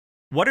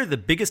What are the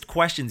biggest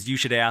questions you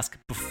should ask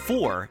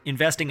before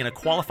investing in a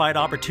qualified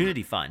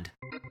opportunity fund?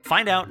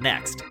 Find out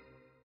next.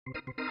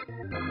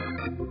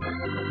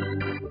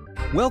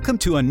 Welcome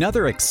to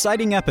another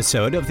exciting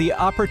episode of the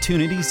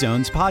Opportunity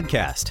Zones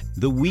podcast,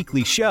 the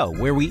weekly show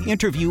where we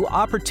interview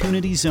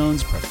Opportunity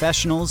Zones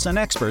professionals and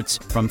experts,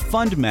 from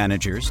fund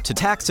managers to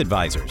tax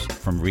advisors,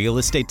 from real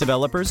estate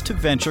developers to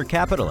venture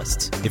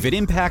capitalists. If it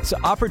impacts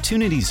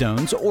Opportunity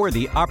Zones or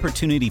the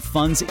opportunity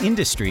funds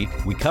industry,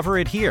 we cover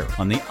it here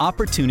on the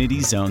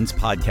Opportunity Zones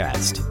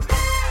podcast.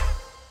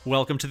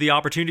 Welcome to the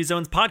Opportunity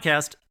Zones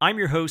podcast. I'm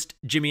your host,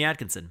 Jimmy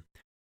Atkinson.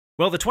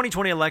 Well, the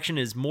 2020 election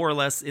is more or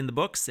less in the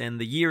books, and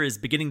the year is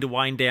beginning to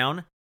wind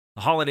down.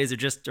 The holidays are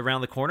just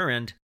around the corner,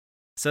 and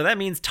so that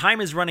means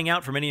time is running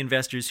out for many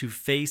investors who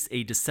face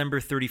a December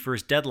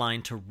 31st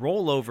deadline to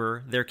roll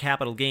over their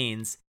capital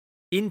gains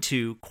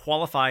into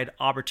qualified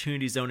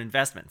Opportunity Zone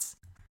investments.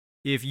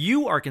 If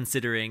you are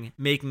considering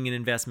making an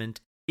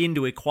investment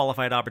into a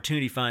qualified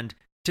opportunity fund,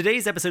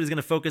 today's episode is going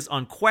to focus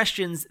on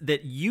questions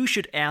that you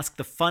should ask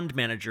the fund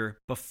manager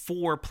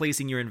before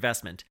placing your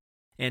investment.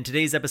 And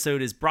today's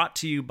episode is brought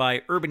to you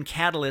by Urban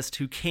Catalyst,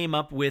 who came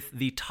up with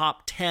the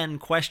top 10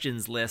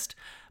 questions list.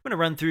 I'm going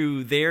to run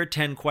through their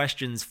 10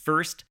 questions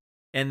first,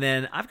 and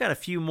then I've got a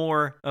few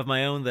more of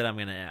my own that I'm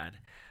going to add.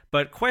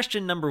 But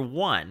question number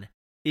one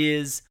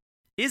is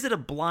it a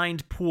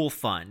blind pool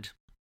fund?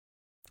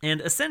 And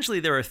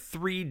essentially, there are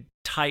three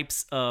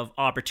types of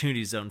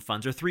Opportunity Zone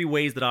funds, or three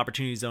ways that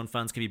Opportunity Zone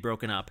funds can be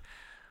broken up.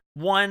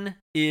 One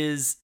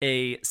is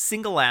a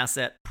single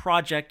asset,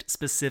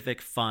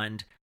 project-specific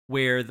fund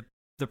where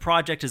the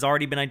project has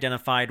already been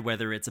identified,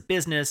 whether it's a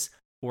business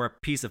or a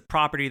piece of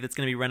property that's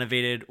going to be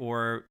renovated,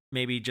 or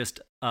maybe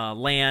just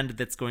land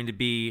that's going to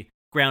be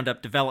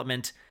ground-up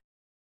development.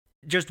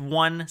 Just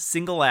one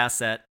single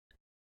asset.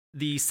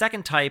 The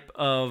second type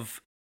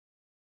of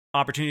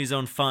Opportunity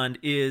Zone fund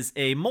is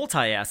a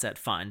multi-asset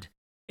fund,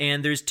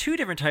 and there's two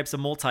different types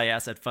of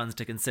multi-asset funds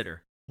to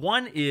consider.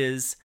 One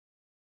is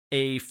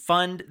a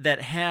fund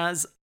that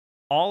has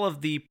all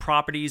of the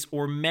properties,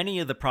 or many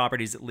of the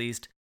properties at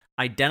least,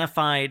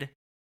 identified.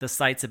 The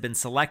sites have been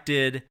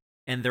selected,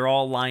 and they're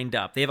all lined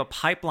up. They have a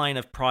pipeline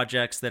of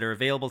projects that are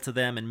available to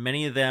them, and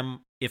many of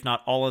them, if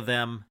not all of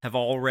them, have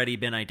already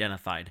been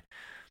identified.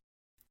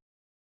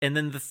 And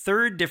then the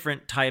third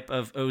different type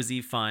of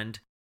OZ fund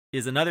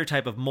is another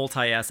type of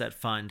multi-asset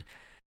fund,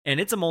 and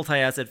it's a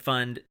multi-asset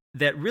fund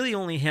that really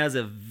only has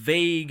a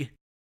vague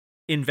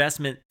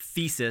investment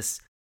thesis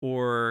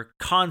or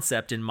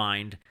concept in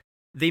mind.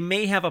 They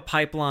may have a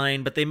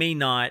pipeline, but they may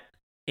not,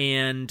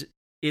 and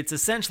it's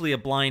essentially a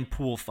blind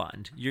pool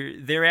fund.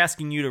 They're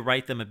asking you to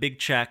write them a big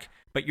check,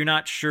 but you're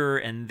not sure,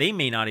 and they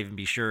may not even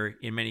be sure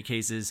in many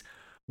cases,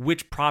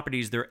 which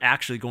properties they're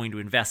actually going to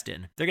invest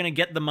in. They're going to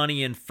get the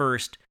money in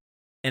first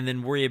and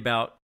then worry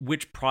about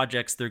which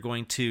projects they're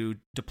going to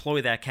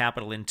deploy that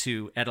capital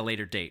into at a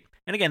later date.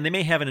 And again, they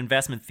may have an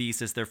investment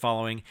thesis they're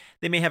following.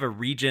 They may have a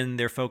region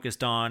they're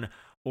focused on,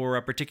 or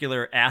a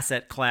particular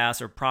asset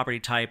class or property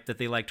type that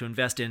they like to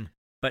invest in,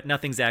 but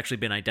nothing's actually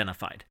been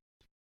identified.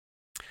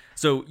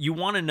 So you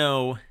want to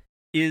know,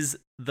 is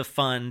the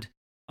fund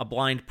a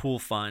blind pool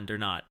fund or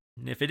not?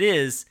 And if it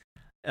is,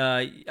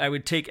 I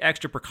would take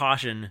extra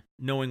precaution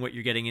knowing what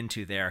you're getting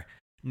into there,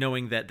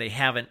 knowing that they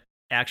haven't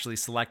actually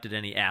selected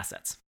any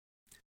assets.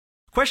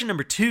 Question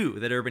number two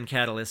that Urban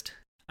Catalyst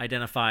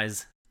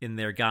identifies in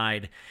their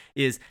guide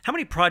is, how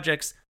many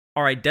projects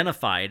are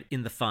identified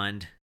in the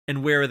fund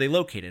and where are they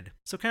located?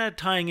 So kind of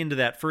tying into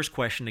that first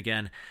question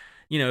again,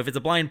 if it's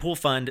a blind pool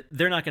fund,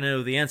 they're not going to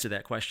know the answer to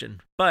that question.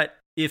 But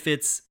if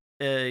it's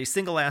a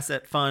single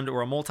asset fund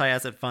or a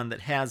multi-asset fund that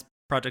has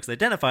projects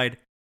identified,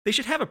 they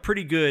should have a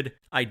pretty good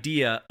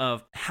idea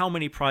of how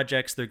many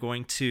projects they're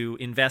going to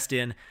invest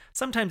in.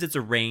 Sometimes it's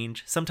a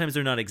range. Sometimes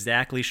they're not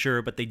exactly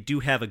sure, but they do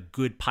have a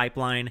good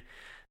pipeline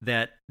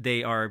that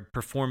they are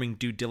performing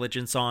due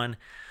diligence on.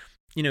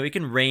 It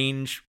can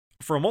range,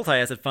 for a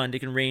multi-asset fund, it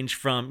can range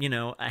from,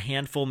 a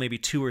handful, maybe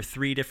 2 or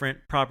 3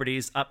 different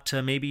properties, up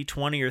to maybe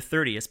 20 or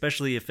 30,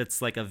 especially if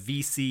it's like a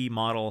VC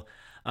model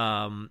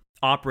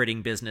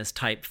operating business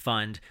type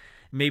fund.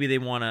 Maybe they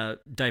want to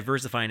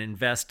diversify and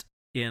invest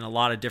in a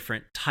lot of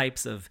different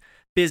types of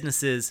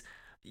businesses,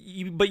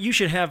 but you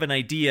should have an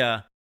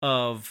idea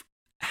of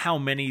how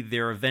many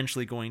they're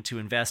eventually going to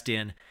invest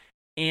in,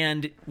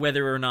 and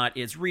whether or not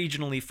it's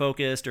regionally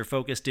focused or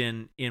focused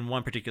in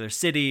one particular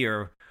city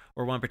or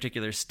one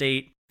particular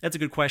state. That's a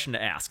good question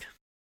to ask.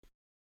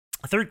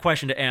 A third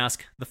question to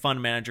ask the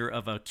fund manager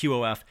of a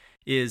QOF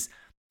is,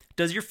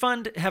 does your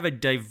fund have a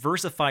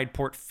diversified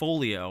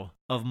portfolio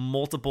of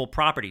multiple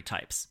property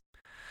types?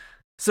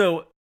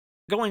 So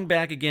going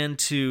back again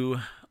to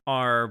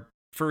our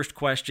first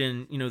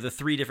question, the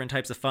three different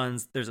types of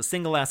funds. There's a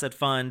single asset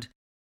fund,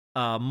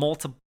 a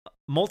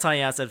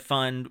multi-asset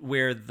fund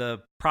where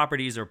the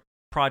properties or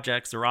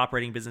projects or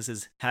operating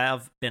businesses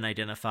have been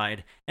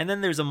identified, and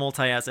then there's a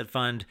multi-asset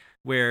fund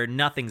where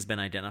nothing's been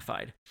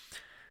identified.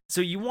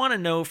 So you want to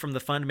know from the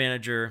fund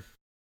manager,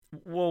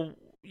 well,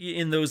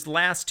 in those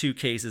last two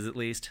cases at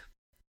least,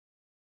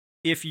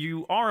 if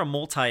you are a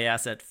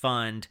multi-asset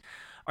fund,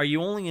 are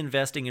you only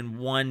investing in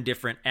one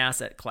different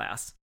asset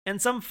class?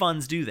 And some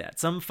funds do that.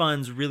 Some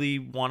funds really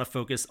want to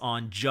focus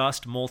on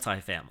just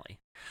multifamily.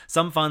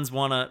 Some funds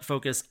want to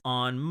focus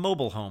on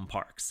mobile home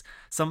parks.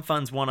 Some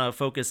funds want to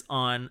focus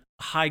on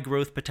high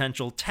growth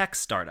potential tech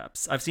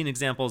startups. I've seen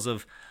examples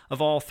of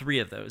all three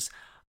of those.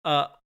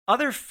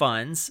 Other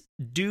funds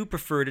do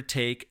prefer to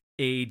take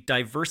a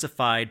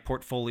diversified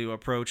portfolio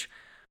approach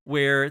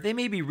where they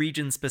may be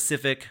region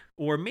specific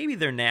or maybe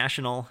they're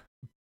national,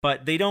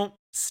 but they don't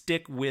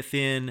stick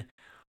within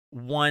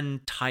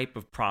one type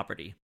of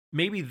property.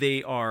 Maybe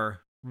they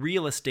are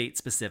real estate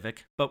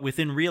specific, but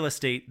within real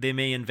estate, they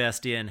may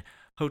invest in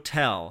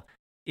hotel,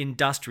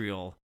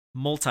 industrial,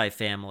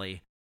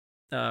 multifamily,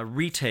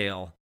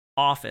 retail,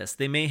 office.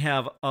 They may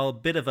have a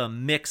bit of a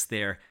mix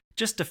there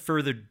just to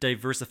further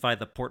diversify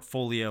the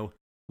portfolio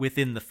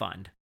within the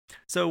fund.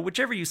 So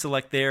whichever you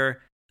select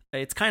there,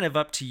 it's kind of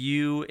up to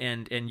you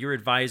and your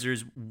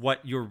advisors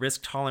what your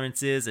risk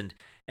tolerance is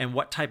and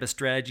what type of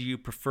strategy you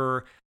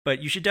prefer.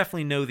 But you should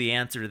definitely know the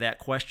answer to that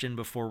question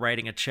before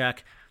writing a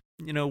check.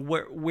 You know,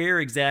 where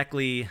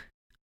exactly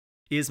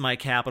is my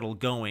capital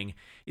going?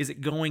 Is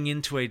it going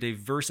into a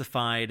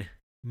diversified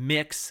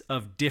mix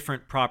of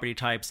different property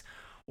types,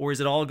 or is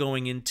it all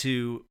going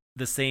into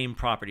the same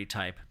property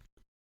type?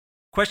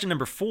 Question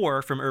number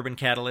 4 from Urban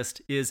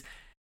Catalyst is,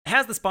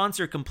 has the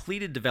sponsor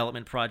completed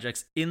development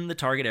projects in the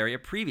target area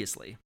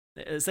previously?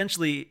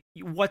 Essentially,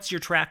 what's your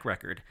track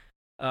record?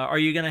 Are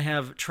you going to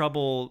have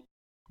trouble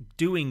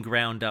doing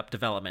ground up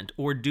development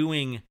or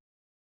doing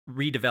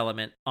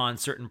redevelopment on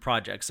certain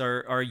projects?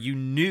 Are you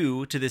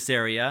new to this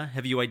area?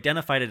 Have you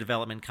identified a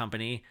development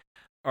company?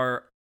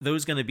 Are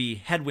those going to be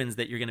headwinds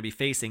that you're going to be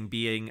facing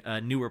being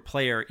a newer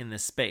player in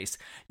this space?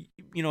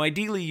 You know,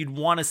 ideally, you'd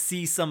want to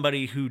see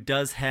somebody who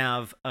does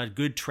have a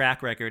good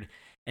track record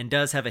and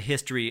does have a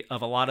history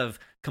of a lot of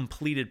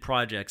completed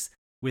projects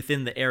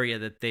within the area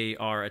that they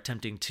are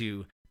attempting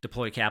to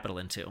deploy capital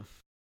into.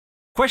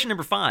 Question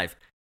number 5,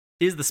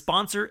 is the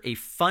sponsor a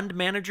fund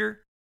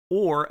manager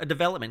or a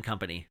development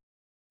company,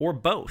 or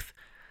both?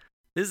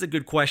 This is a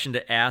good question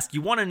to ask.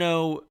 You want to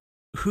know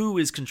who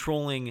is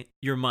controlling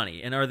your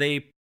money, and are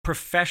they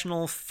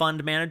professional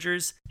fund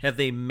managers? Have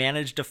they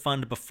managed a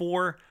fund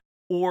before?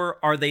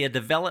 Or are they a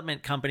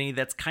development company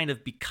that's kind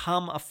of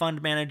become a fund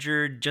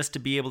manager just to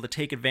be able to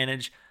take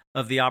advantage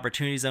of the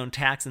Opportunity Zone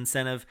tax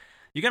incentive?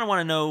 You're going to want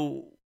to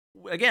know,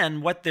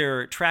 again, what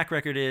their track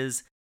record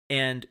is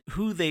and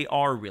who they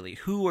are really.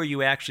 Who are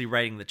you actually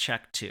writing the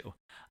check to?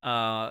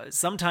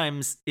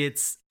 Sometimes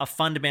it's a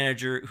fund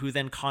manager who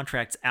then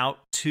contracts out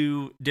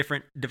to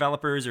different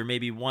developers or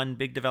maybe one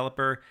big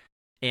developer,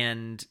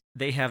 and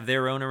they have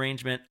their own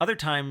arrangement. Other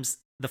times,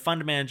 the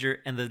fund manager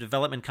and the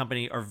development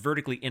company are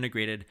vertically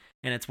integrated,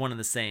 and it's one and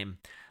the same.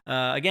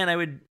 Again, I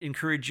would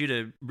encourage you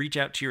to reach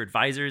out to your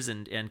advisors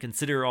and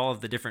consider all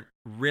of the different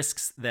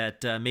risks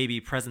that may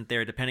be present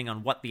there, depending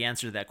on what the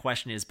answer to that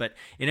question is. But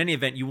in any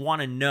event, you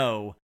want to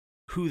know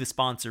who the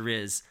sponsor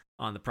is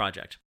on the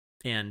project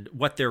and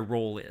what their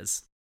role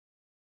is.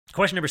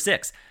 Question number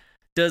 6,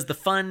 does the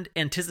fund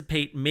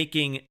anticipate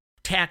making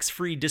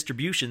tax-free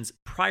distributions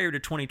prior to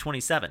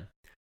 2027?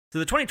 So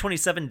the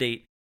 2027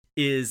 date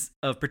is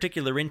of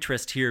particular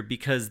interest here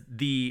because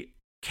the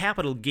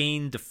capital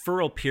gain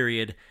deferral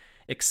period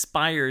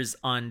expires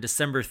on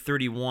December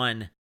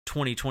 31,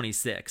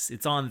 2026.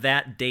 It's on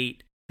that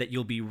date that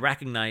you'll be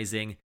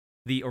recognizing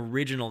the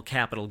original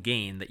capital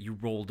gain that you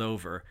rolled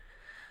over.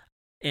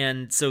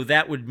 And so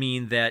that would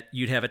mean that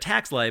you'd have a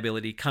tax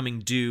liability coming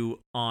due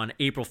on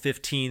April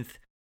 15th,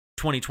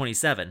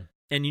 2027.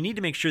 And you need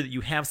to make sure that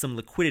you have some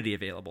liquidity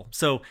available.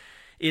 So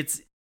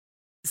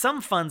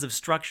some funds have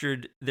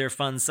structured their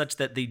funds such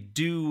that they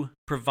do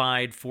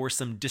provide for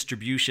some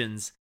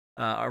distributions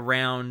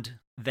around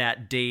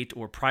that date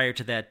or prior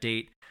to that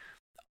date.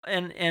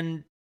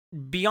 And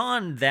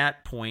beyond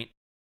that point,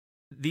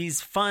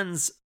 these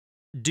funds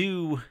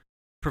do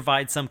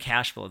provide some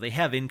cash flow. They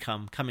have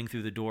income coming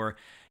through the door.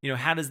 You know,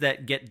 how does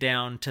that get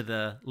down to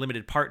the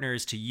limited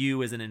partners, to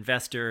you as an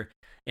investor,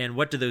 and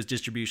what do those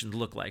distributions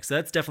look like? So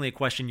that's definitely a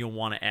question you'll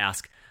want to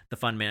ask the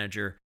fund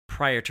manager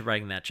prior to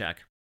writing that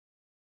check.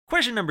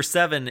 Question number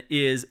 7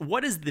 is,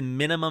 what is the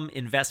minimum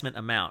investment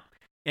amount?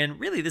 And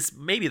really, this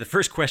may be the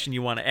first question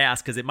you want to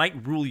ask because it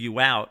might rule you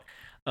out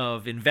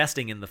of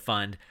investing in the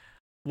fund.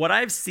 What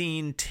I've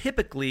seen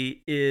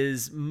typically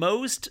is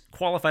most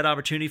qualified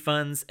opportunity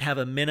funds have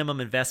a minimum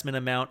investment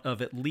amount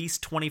of at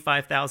least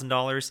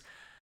 $25,000.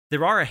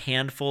 There are a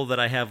handful that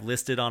I have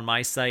listed on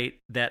my site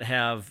that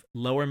have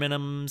lower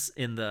minimums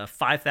in the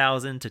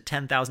 $5,000 to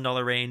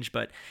 $10,000 range,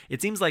 but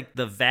it seems like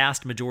the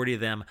vast majority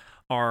of them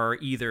are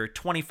either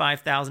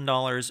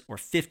 $25,000 or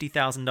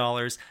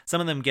 $50,000.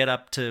 Some of them get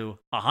up to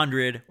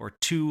 $100 or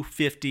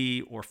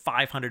 $250 or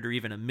 $500 or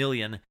even $1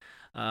 million.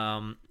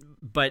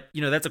 But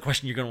you know, that's a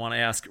question you're going to want to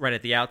ask right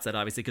at the outset,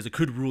 obviously, because it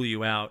could rule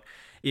you out.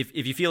 If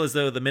you feel as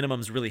though the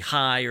minimum's really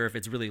high or if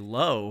it's really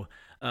low,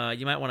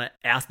 you might want to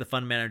ask the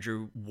fund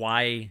manager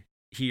why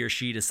he or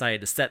she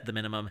decided to set the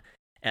minimum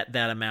at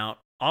that amount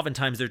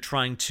oftentimes they're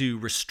trying to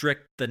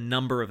restrict the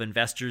number of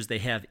investors they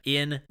have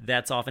in.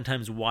 That's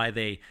oftentimes why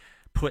they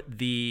put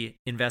the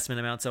investment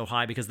amount so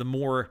high, because the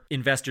more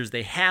investors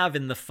they have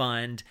in the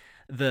fund,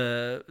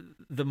 the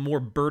more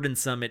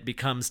burdensome it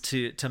becomes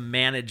to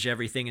manage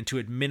everything and to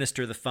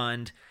administer the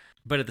fund.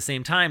 But at the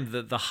same time,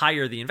 the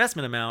higher the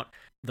investment amount,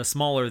 the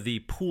smaller the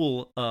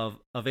pool of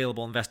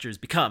available investors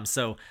becomes.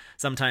 So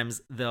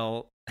sometimes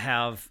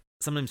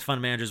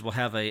fund managers will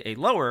have a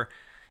lower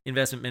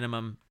investment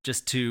minimum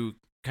just to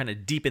kind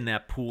of deepen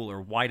that pool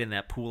or widen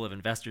that pool of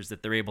investors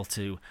that they're able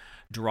to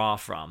draw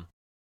from.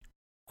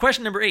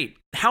 Question number 8,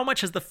 how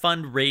much has the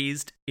fund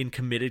raised in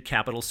committed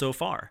capital so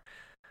far?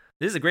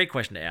 This is a great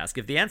question to ask.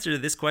 If the answer to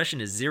this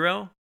question is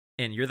 0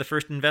 and you're the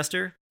first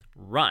investor,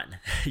 run.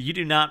 You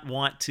do not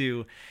want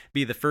to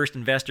be the first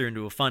investor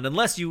into a fund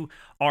unless you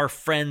are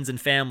friends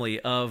and family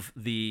of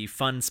the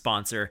fund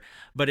sponsor.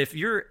 But if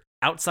you're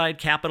outside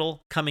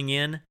capital coming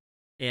in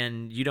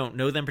and you don't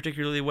know them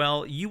particularly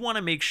well, you want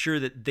to make sure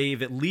that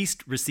they've at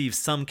least received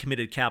some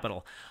committed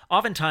capital.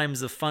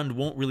 Oftentimes, the fund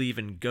won't really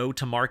even go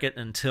to market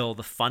until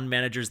the fund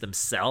managers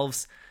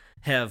themselves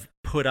have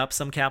put up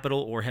some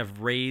capital or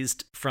have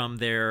raised from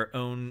their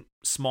own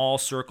small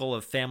circle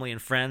of family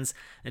and friends.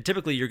 And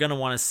typically, you're going to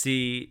want to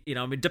see,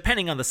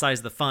 depending on the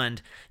size of the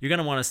fund, you're going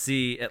to want to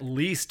see at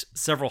least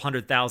several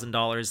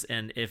 $100,000,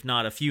 and if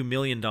not a few $1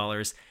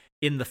 million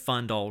in the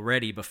fund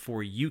already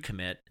before you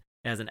commit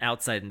as an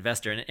outside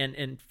investor.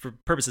 And for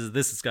purposes of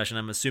this discussion,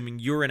 I'm assuming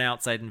you're an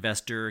outside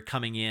investor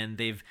coming in.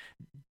 They've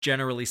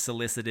generally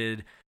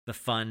solicited the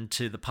fund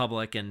to the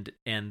public, and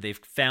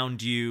they've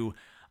found you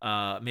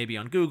maybe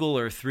on Google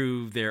or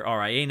through their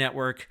RIA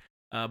network,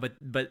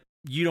 but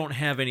you don't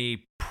have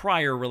any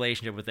prior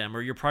relationship with them,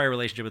 or your prior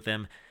relationship with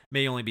them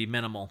may only be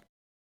minimal.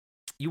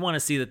 You want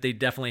to see that they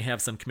definitely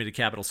have some committed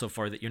capital so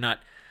far, that you're not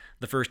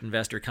the first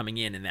investor coming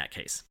in that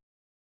case.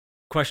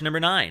 Question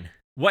number 9,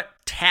 what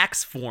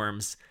tax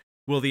forms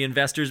will the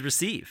investors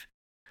receive?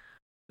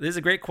 This is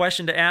a great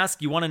question to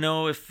ask. You want to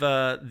know if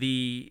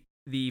the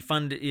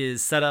fund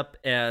is set up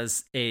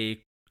as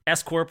a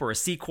S Corp or a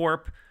C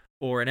Corp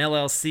or an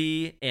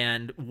LLC,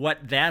 and what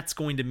that's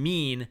going to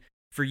mean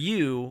for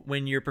you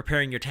when you're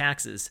preparing your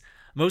taxes.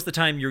 Most of the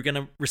time, you're going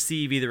to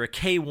receive either a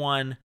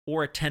K-1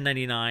 or a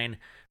 1099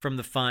 from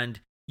the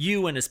fund.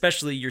 You, and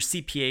especially your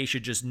CPA,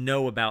 should just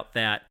know about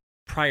that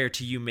prior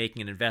to you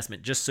making an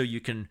investment, just so you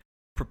can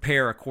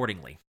prepare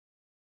accordingly.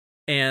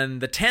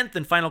 And the 10th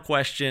and final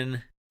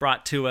question,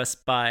 brought to us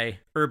by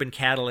Urban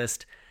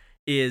Catalyst,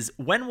 is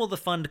when will the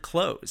fund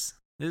close?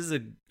 This is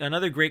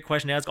another great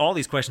question to ask. All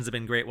these questions have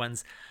been great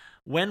ones.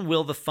 When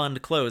will the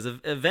fund close?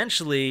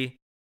 Eventually,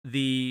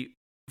 the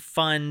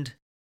fund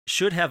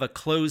should have a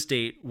close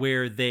date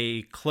where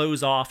they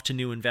close off to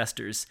new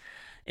investors.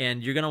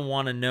 And you're going to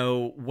want to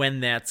know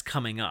when that's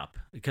coming up,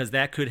 because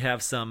that could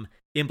have some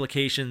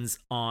implications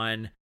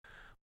on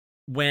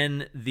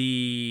when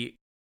the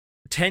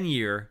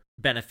 10-year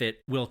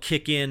benefit will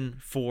kick in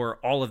for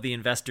all of the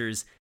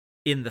investors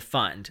in the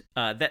fund.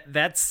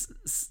 That's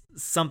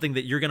something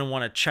that you're going to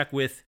want to check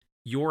with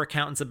your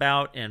accountants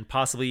about, and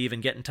possibly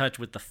even get in touch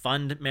with the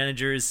fund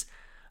managers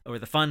or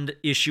the fund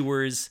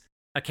issuers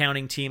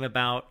accounting team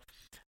about,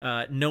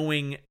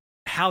 knowing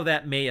how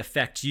that may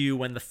affect you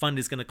when the fund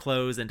is going to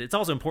close. And it's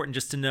also important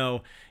just to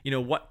know,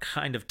 what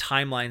kind of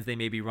timelines they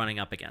may be running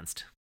up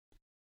against.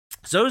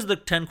 So those are the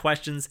 10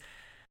 questions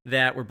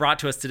that were brought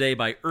to us today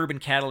by Urban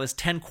Catalyst,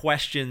 10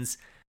 questions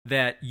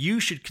that you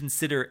should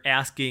consider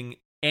asking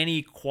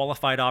any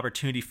qualified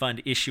opportunity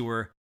fund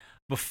issuer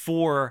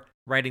before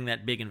writing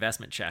that big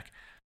investment check.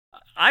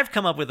 I've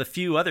come up with a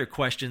few other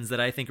questions that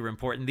I think are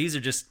important. These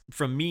are just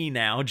from me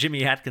now,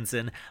 Jimmy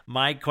Atkinson,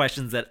 my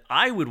questions that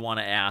I would want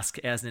to ask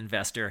as an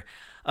investor.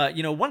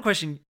 One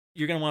question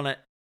you're going to want to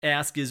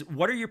ask is,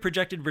 what are your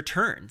projected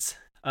returns?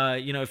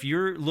 If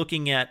you're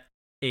looking at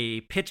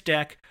a pitch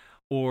deck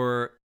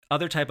or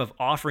other type of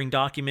offering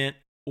document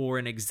or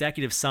an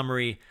executive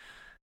summary,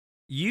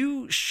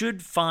 you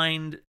should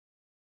find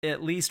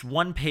at least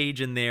one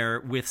page in there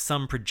with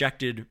some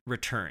projected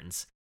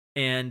returns.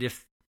 And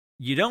if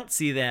you don't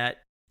see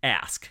that,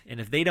 ask. And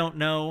if they don't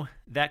know,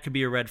 that could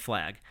be a red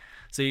flag.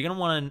 So you're going to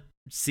want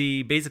to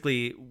see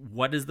basically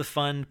what is the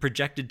fund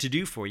projected to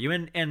do for you,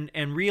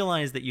 and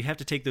realize that you have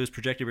to take those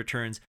projected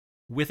returns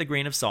with a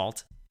grain of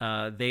salt.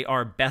 They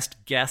are best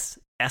guess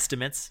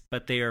estimates,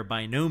 but they are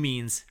by no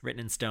means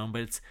written in stone.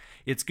 But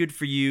it's good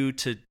for you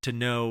to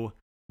know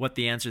what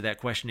the answer to that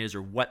question is,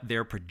 or what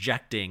they're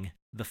projecting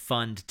the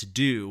fund to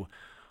do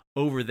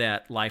over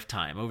that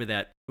lifetime, over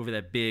that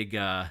big,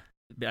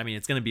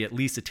 it's going to be at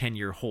least a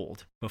 10-year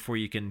hold before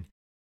you can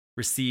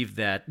receive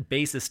that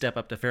basis step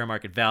up to fair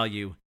market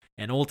value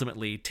and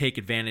ultimately take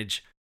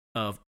advantage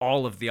of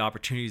all of the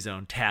Opportunity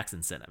Zone tax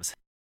incentives.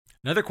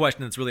 Another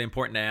question that's really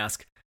important to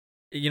ask,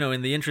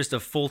 in the interest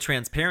of full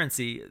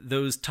transparency,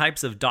 those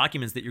types of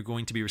documents that you're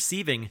going to be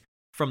receiving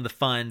from the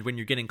fund when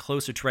you're getting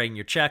closer to writing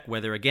your check,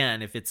 whether,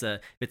 again, if it's a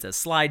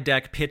slide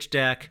deck, pitch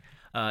deck,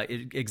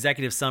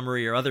 executive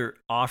summary, or other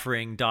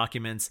offering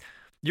documents,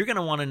 you're going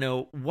to want to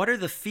know, what are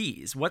the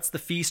fees? What's the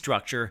fee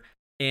structure?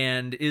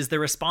 And is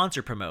there a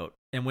sponsor promote?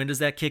 And when does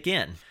that kick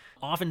in?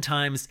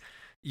 Oftentimes,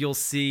 you'll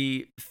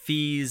see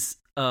fees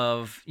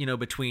of,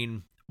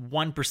 between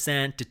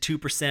 1% to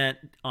 2%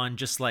 on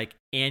just like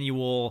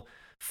annual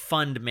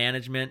fund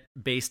management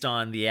based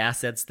on the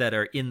assets that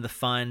are in the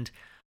fund.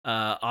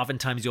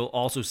 Oftentimes, you'll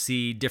also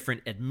see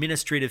different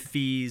administrative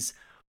fees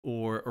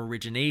or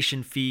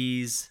origination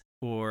fees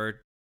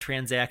or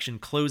transaction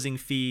closing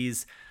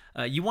fees.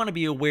 You want to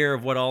be aware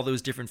of what all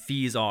those different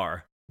fees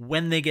are,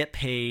 when they get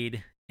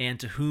paid, and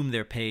to whom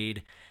they're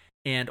paid,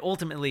 and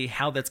ultimately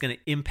how that's going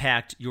to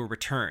impact your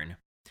return.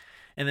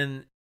 And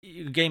then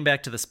getting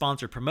back to the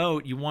sponsor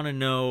promote, you want to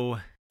know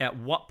at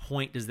what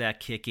point does that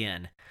kick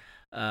in?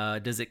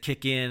 Does it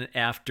kick in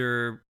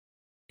after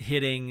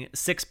hitting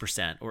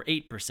 6% or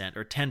 8%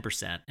 or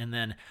 10%? And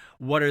then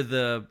what are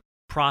the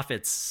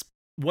profits?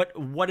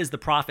 What is the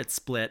profit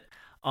split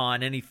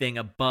on anything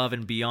above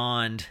and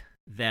beyond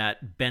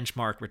that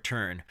benchmark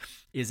return?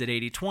 Is it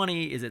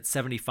 80-20? Is it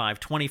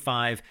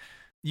 75-25?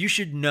 You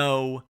should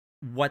know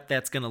what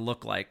that's going to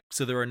look like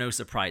so there are no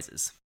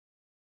surprises.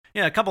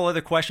 Yeah, a couple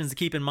other questions to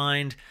keep in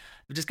mind.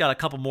 We've just got a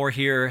couple more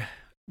here.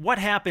 What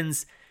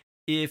happens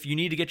if you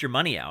need to get your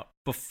money out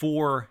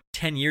before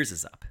 10 years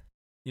is up?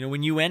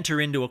 When you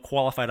enter into a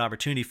qualified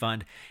opportunity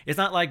fund, it's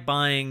not like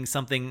buying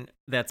something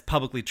that's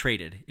publicly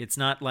traded. It's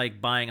not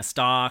like buying a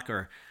stock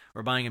or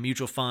buying a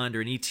mutual fund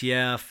or an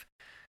ETF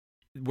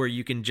where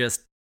you can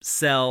just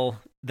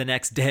sell the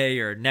next day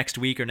or next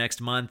week or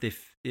next month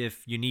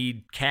if you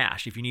need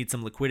cash, if you need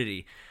some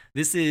liquidity.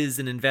 This is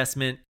an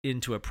investment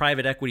into a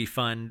private equity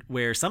fund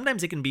where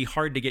sometimes it can be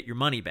hard to get your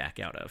money back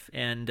out of.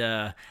 And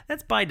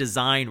that's by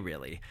design,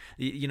 really.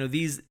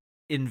 These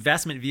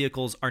investment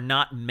vehicles are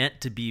not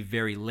meant to be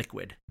very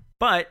liquid.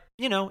 But,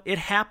 it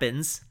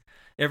happens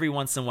every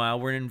once in a while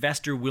where an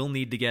investor will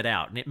need to get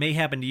out. And it may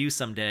happen to you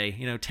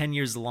someday. 10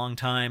 years is a long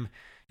time.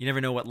 You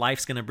never know what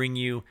life's going to bring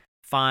you.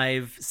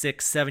 5,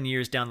 6, 7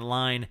 years down the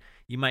line,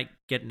 you might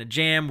get in a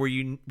jam where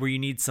you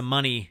need some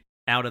money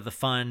out of the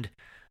fund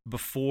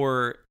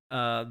before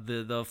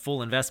the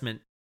full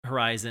investment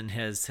horizon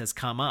has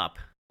come up.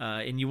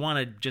 And you want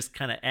to just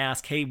kind of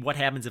ask, hey, what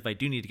happens if I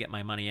do need to get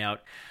my money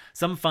out?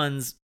 Some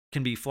funds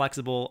can be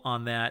flexible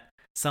on that.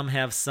 Some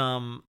have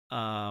some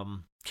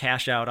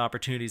cash out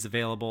opportunities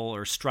available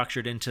or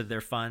structured into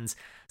their funds.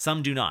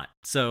 Some do not.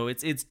 So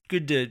it's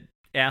good to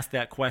ask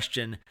that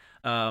question.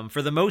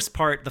 For the most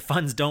part, the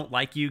funds don't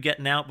like you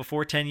getting out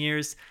before 10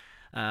 years,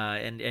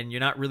 and you're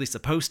not really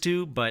supposed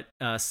to, but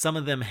some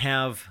of them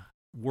have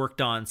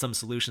worked on some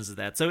solutions to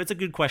that. So it's a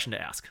good question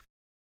to ask.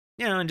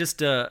 And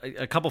just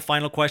a couple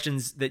final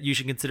questions that you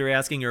should consider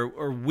asking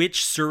are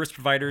which service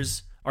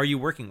providers are you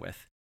working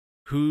with?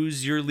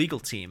 Who's your legal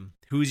team?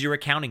 Who's your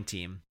accounting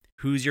team?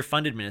 Who's your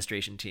fund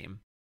administration team?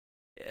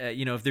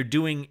 If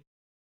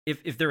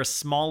they're a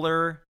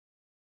smaller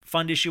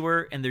fund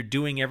issuer and they're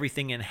doing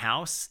everything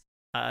in-house,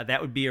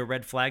 that would be a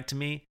red flag to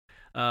me.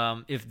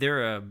 If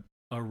they're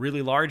a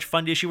really large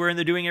fund issuer and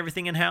they're doing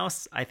everything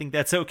in-house, I think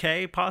that's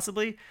okay,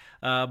 possibly.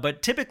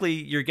 But typically,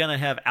 you're going to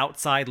have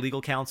outside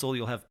legal counsel.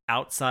 You'll have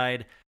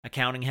outside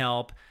accounting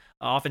help.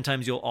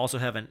 Oftentimes, you'll also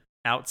have an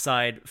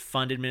outside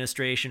fund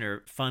administration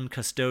or fund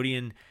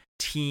custodian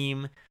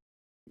team.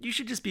 You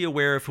should just be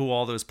aware of who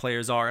all those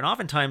players are. And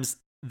oftentimes,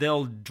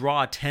 they'll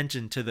draw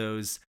attention to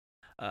those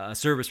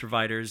service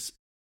providers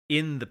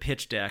in the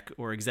pitch deck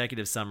or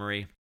executive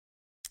summary.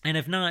 And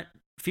if not,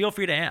 feel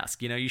free to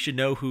ask. You should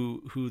know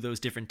who those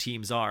different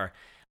teams are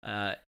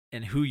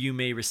and who you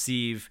may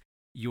receive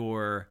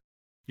your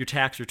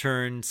tax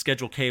return,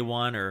 Schedule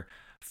K-1 or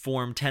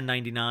Form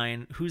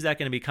 1099. Who's that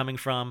going to be coming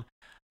from?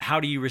 How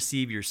do you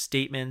receive your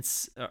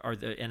statements,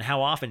 and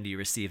how often do you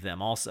receive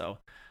them also?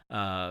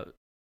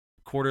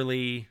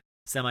 Quarterly,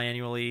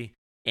 semi-annually,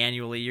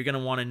 annually. You're going to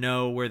want to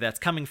know where that's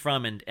coming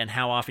from and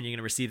how often you're going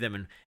to receive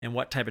them and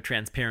what type of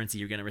transparency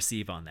you're going to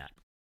receive on that.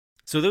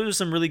 So those are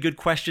some really good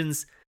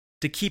questions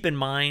to keep in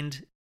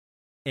mind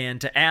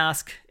and to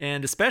ask,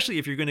 and especially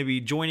if you're going to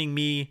be joining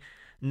me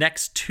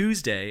next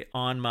Tuesday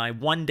on my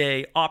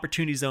one-day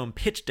Opportunity Zone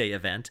Pitch Day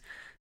event.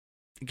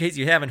 In case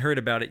you haven't heard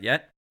about it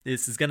yet,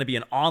 this is going to be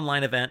an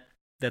online event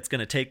that's going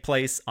to take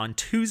place on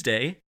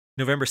Tuesday,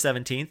 November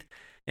 17th,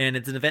 and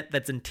it's an event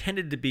that's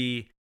intended to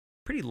be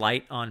pretty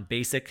light on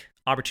basic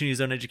Opportunity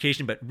Zone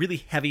education, but really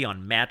heavy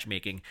on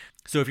matchmaking.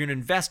 So if you're an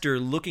investor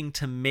looking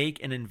to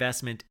make an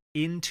investment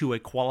into a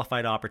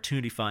qualified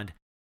opportunity fund,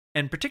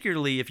 and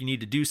particularly if you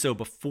need to do so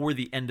before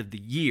the end of the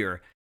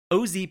year,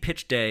 OZ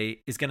Pitch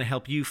Day is going to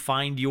help you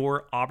find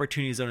your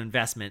Opportunity Zone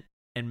investment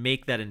and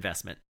make that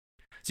investment.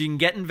 So you can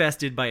get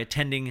invested by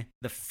attending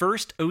the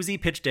first OZ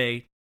Pitch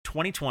Day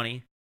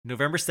 2020,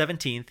 November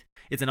 17th.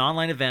 It's an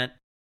online event.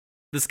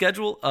 The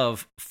schedule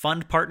of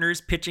fund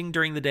partners pitching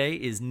during the day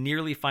is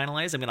nearly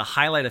finalized. I'm going to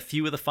highlight a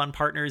few of the fund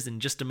partners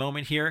in just a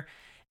moment here.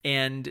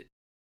 And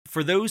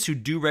for those who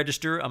do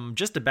register, I'm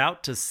just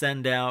about to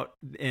send out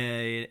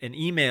an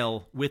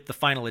email with the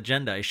final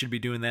agenda. I should be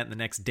doing that in the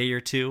next day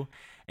or two.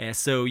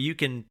 So you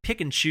can pick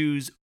and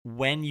choose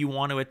when you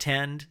want to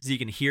attend, so you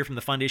can hear from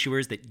the fund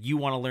issuers that you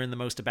want to learn the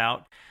most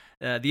about.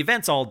 The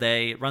event's all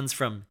day. It runs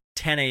from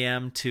 10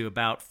 a.m. to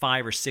about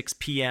 5 or 6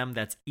 p.m.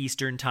 That's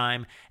Eastern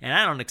time. And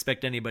I don't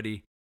expect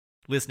anybody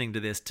listening to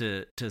this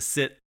to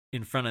sit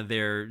in front of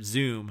their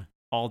Zoom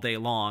all day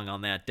long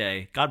on that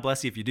day. God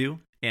bless you if you do.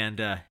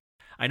 And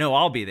I know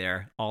I'll be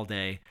there all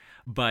day.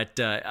 But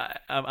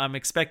I'm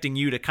expecting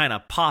you to kind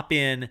of pop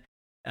in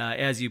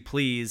as you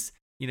please.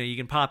 You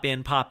can pop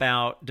in, pop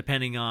out,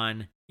 depending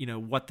on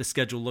what the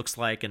schedule looks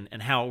like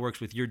and how it works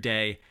with your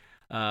day.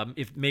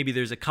 If maybe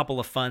there's a couple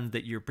of funds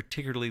that you're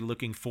particularly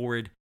looking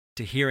forward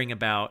to hearing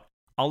about,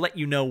 I'll let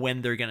you know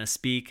when they're going to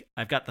speak.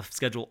 I've got the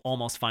schedule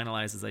almost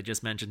finalized, as I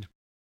just mentioned.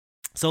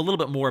 So a little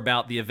bit more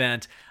about the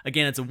event.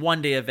 Again, it's a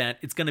one-day event.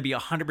 It's going to be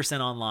 100%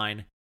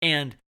 online.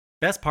 And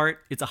best part,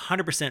 it's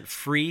 100%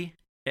 free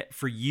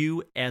for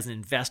you as an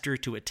investor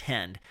to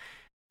attend.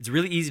 It's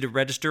really easy to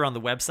register on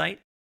the website.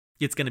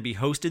 It's going to be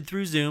hosted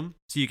through Zoom,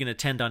 so you can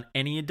attend on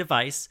any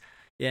device,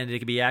 and it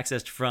can be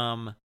accessed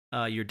from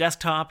your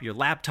desktop, your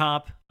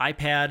laptop,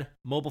 iPad,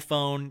 mobile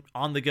phone,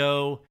 on the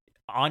go,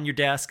 on your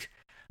desk,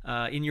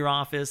 in your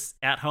office,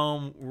 at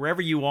home,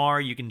 wherever you are.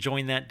 You can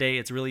join that day.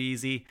 It's really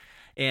easy.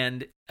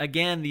 And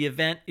again, the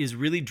event is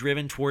really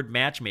driven toward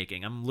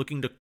matchmaking. I'm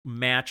looking to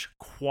match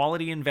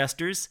quality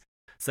investors,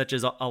 such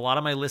as a lot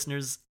of my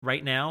listeners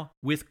right now,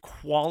 with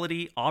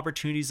quality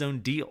Opportunity Zone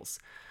deals.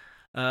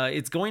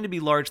 It's going to be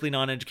largely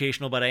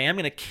non-educational, but I am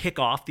going to kick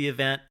off the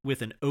event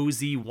with an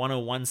OZ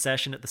 101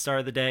 session at the start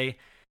of the day,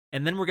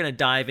 and then we're going to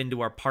dive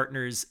into our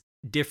partners'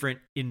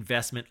 different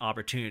investment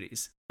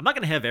opportunities. I'm not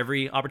going to have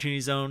every Opportunity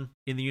Zone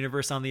in the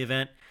universe on the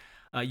event.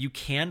 You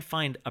can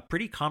find a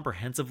pretty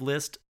comprehensive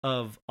list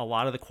of a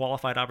lot of the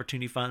qualified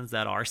opportunity funds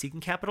that are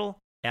seeking capital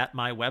at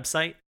my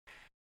website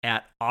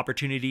at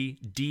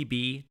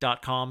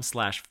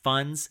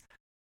opportunitydb.com/funds.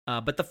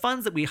 But the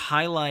funds that we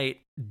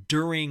highlight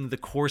during the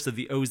course of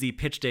the OZ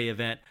Pitch Day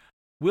event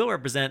will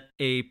represent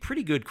a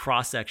pretty good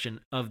cross-section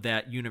of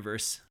that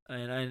universe.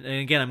 And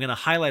again, I'm going to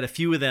highlight a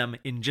few of them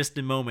in just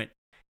a moment,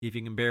 if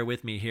you can bear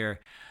with me here.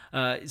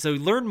 So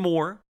learn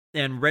more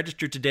and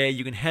register today.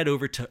 You can head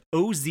over to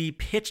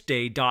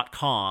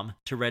ozpitchday.com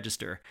to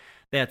register.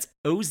 That's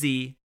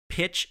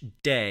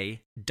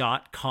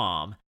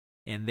ozpitchday.com.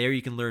 And there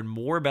you can learn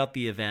more about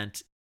the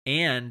event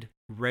and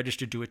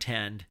register to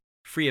attend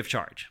free of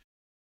charge.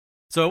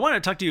 So I want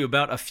to talk to you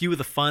about a few of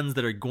the funds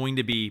that are going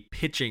to be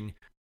pitching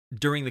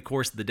during the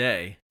course of the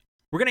day.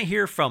 We're going to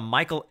hear from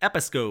Michael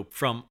Episcope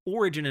from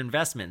Origin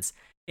Investments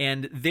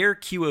and their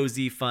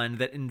QOZ fund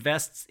that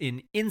invests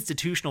in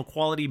institutional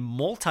quality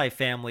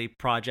multifamily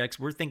projects.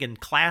 We're thinking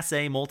Class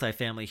A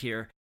multifamily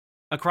here,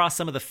 across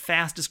some of the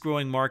fastest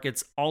growing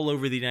markets all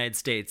over the United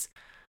States.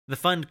 The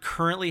fund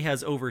currently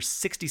has over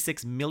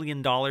 $66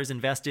 million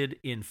invested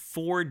in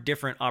 4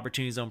 different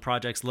Opportunity Zone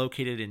projects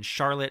located in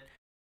Charlotte,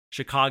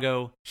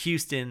 Chicago,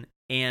 Houston,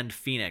 and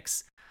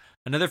Phoenix.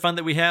 Another fund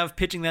that we have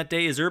pitching that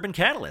day is Urban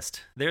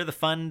Catalyst. They're the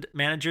fund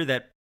manager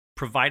that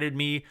provided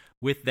me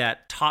with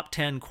that top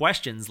 10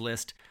 questions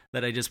list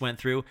that I just went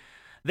through.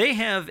 They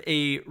have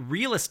a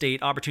real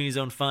estate Opportunity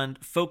Zone fund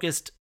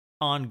focused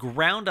on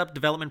ground-up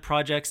development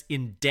projects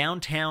in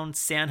downtown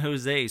San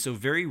Jose, so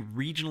very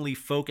regionally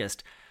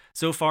focused.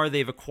 So far,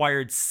 they've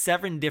acquired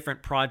 7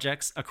 different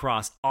projects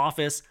across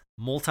office,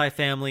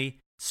 multifamily,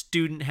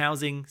 student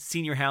housing,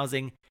 senior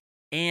housing,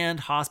 and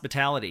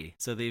hospitality.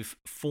 So they've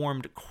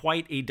formed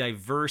quite a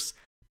diverse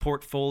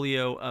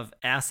portfolio of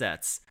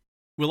assets.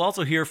 We'll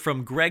also hear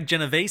from Greg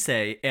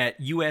Genovese at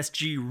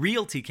USG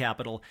Realty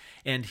Capital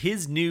and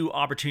his new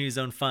Opportunity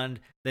Zone fund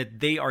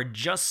that they are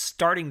just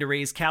starting to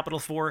raise capital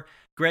for.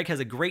 Greg has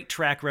a great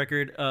track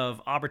record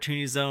of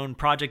Opportunity Zone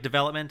project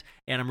development,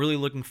 and I'm really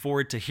looking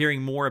forward to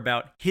hearing more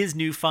about his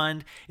new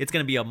fund. It's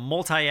going to be a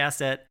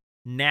multi-asset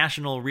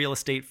national real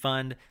estate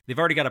fund. They've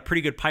already got a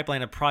pretty good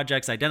pipeline of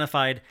projects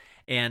identified,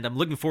 and I'm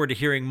looking forward to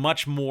hearing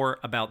much more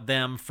about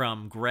them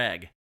from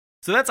Greg.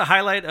 So that's a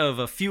highlight of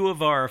a few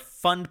of our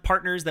fund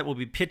partners that will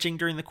be pitching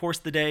during the course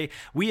of the day.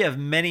 We have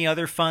many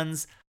other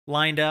funds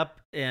lined up,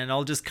 and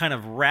I'll just kind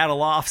of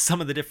rattle off some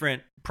of the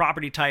different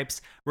property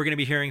types we're going to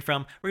be hearing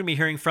from. We're going to be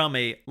hearing from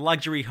a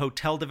luxury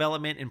hotel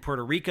development in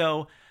Puerto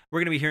Rico. We're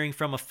going to be hearing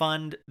from a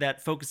fund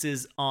that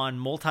focuses on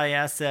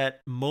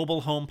multi-asset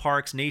mobile home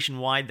parks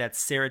nationwide. That's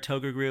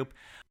Saratoga Group.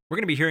 We're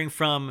going to be hearing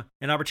from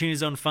an Opportunity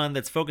Zone fund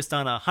that's focused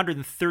on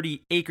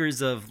 130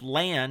 acres of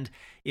land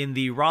in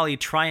the Raleigh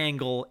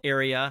Triangle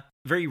area,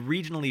 very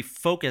regionally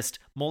focused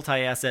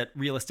multi-asset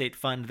real estate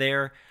fund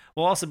there.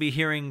 We'll also be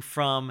hearing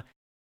from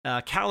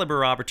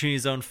Caliber Opportunity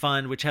Zone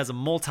fund, which has a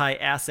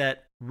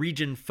multi-asset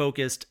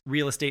region-focused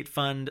real estate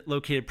fund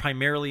located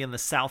primarily in the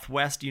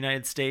Southwest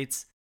United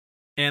States.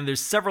 And there's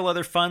several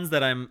other funds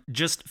that I'm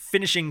just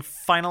finishing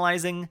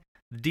finalizing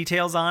the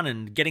details on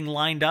and getting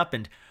lined up,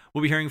 and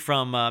we'll be hearing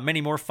from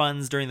many more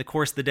funds during the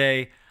course of the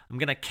day. I'm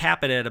going to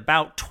cap it at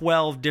about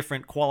 12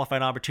 different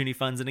qualified opportunity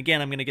funds. And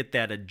again, I'm going to get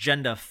that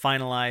agenda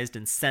finalized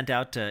and sent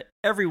out to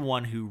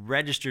everyone who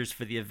registers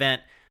for the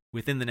event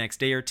within the next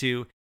day or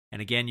two.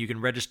 And again, you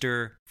can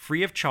register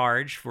free of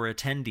charge for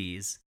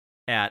attendees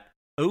at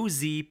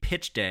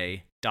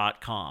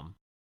ozpitchday.com.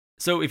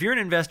 So if you're an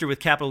investor with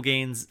capital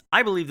gains,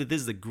 I believe that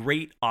this is a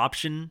great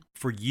option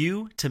for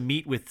you to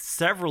meet with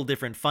several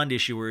different fund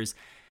issuers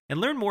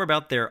and learn more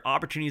about their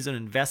opportunity zone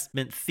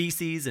investment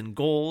theses and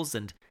goals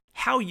and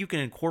how you can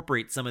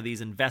incorporate some of these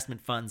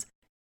investment funds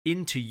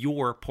into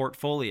your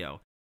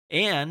portfolio.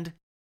 And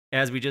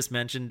as we just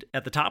mentioned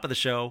at the top of the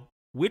show,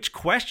 which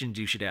questions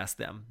you should ask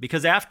them.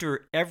 Because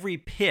after every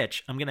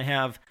pitch, I'm going to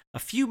have a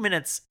few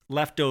minutes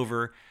left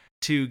over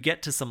to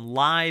get to some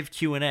live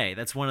Q&A.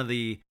 That's one of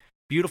the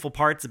beautiful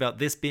parts about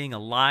this being a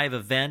live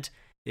event.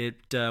 It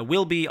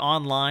will be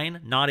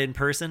online, not in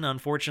person,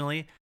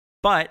 unfortunately,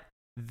 but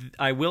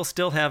I will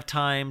still have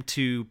time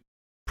to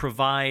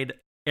provide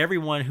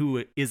everyone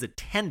who is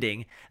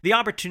attending the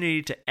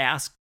opportunity to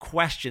ask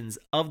questions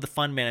of the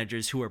fund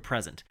managers who are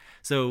present.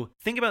 So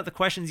think about the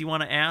questions you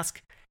want to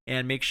ask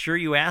and make sure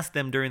you ask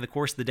them during the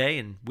course of the day,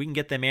 and we can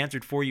get them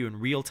answered for you in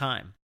real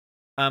time.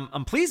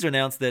 I'm pleased to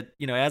announce that,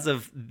 as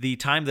of the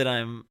time that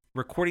I'm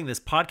recording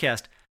this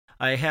podcast,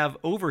 I have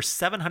over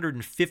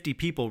 750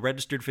 people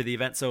registered for the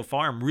event so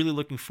far. I'm really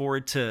looking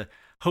forward to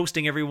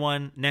hosting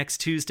everyone next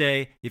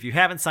Tuesday. If you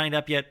haven't signed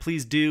up yet,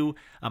 please do.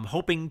 I'm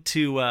hoping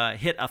to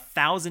hit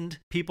 1,000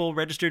 people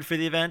registered for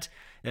the event.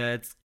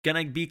 It's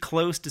going to be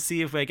close to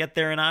see if I get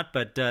there or not,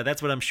 but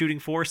that's what I'm shooting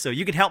for. So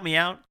you can help me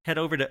out. Head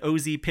over to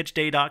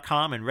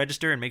ozpitchday.com and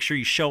register and make sure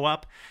you show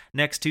up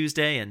next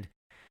Tuesday. And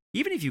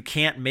even if you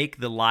can't make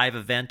the live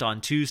event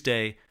on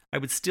Tuesday, I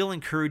would still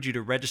encourage you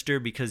to register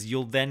because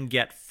you'll then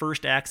get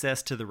first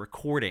access to the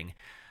recording.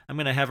 I'm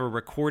going to have a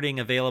recording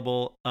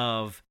available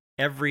of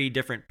every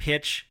different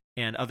pitch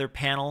and other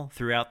panel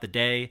throughout the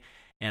day,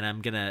 and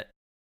I'm going to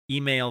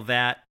email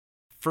that.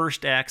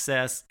 First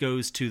access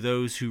goes to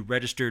those who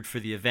registered for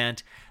the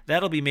event.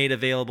 That'll be made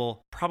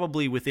available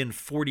probably within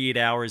 48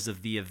 hours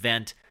of the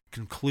event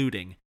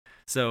concluding.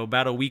 So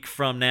about a week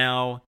from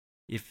now,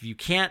 if you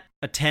can't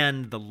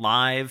attend the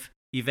live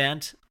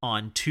event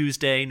on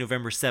Tuesday,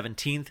 November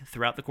 17th,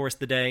 throughout the course of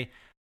the day,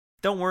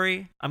 don't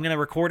worry, I'm going to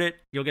record it.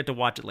 You'll get to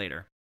watch it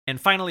later. And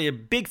finally, a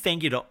big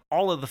thank you to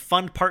all of the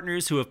fund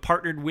partners who have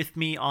partnered with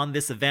me on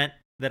this event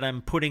that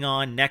I'm putting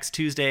on next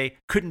Tuesday.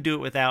 Couldn't do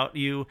it without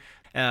you.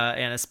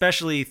 And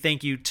especially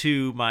thank you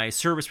to my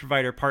service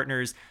provider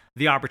partners,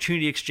 the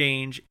Opportunity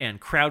Exchange and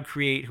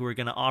CrowdCreate, who are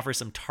going to offer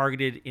some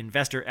targeted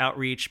investor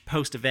outreach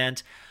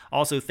post-event.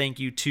 Also, thank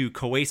you to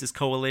Coasis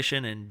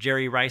Coalition and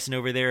Jerry Ryson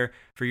over there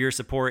for your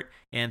support.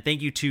 And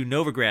thank you to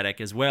Novogradac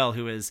as well,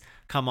 who has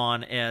come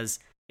on as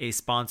a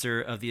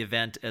sponsor of the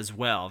event as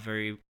well.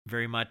 Very,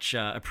 very much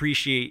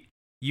appreciate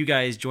you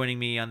guys joining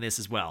me on this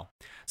as well.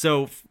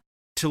 So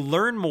to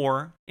learn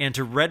more and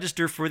to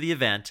register for the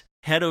event,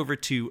 head over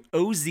to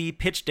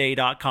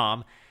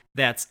ozpitchday.com.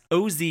 That's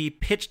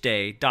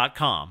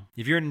ozpitchday.com.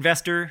 If you're an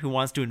investor who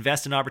wants to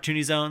invest in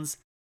opportunity zones,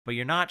 but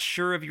you're not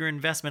sure of your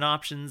investment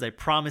options, I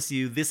promise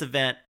you this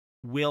event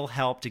will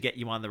help to get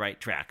you on the right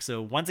track.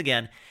 So once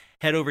again,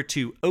 head over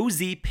to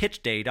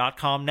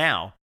ozpitchday.com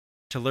now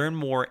to learn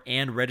more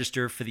and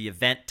register for the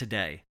event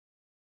today.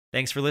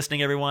 Thanks for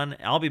listening, everyone.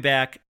 I'll be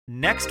back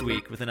next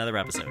week with another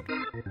episode.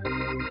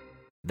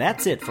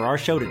 That's it for our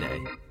show today.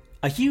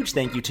 A huge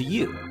thank you to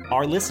you,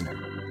 our listener.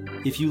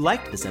 If you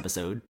liked this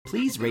episode,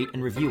 please rate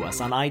and review us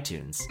on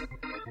iTunes.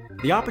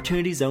 The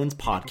Opportunity Zones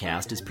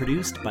podcast is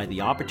produced by the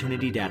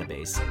Opportunity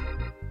Database.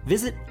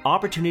 Visit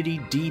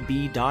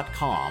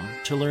OpportunityDB.com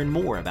to learn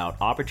more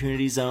about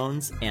Opportunity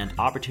Zones and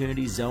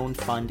Opportunity Zone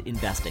Fund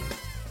investing.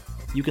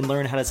 You can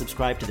learn how to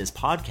subscribe to this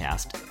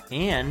podcast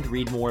and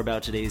read more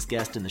about today's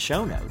guest in the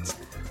show notes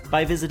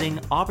by visiting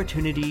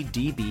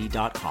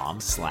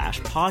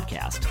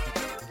OpportunityDB.com/podcast.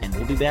 And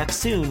we'll be back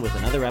soon with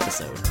another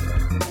episode.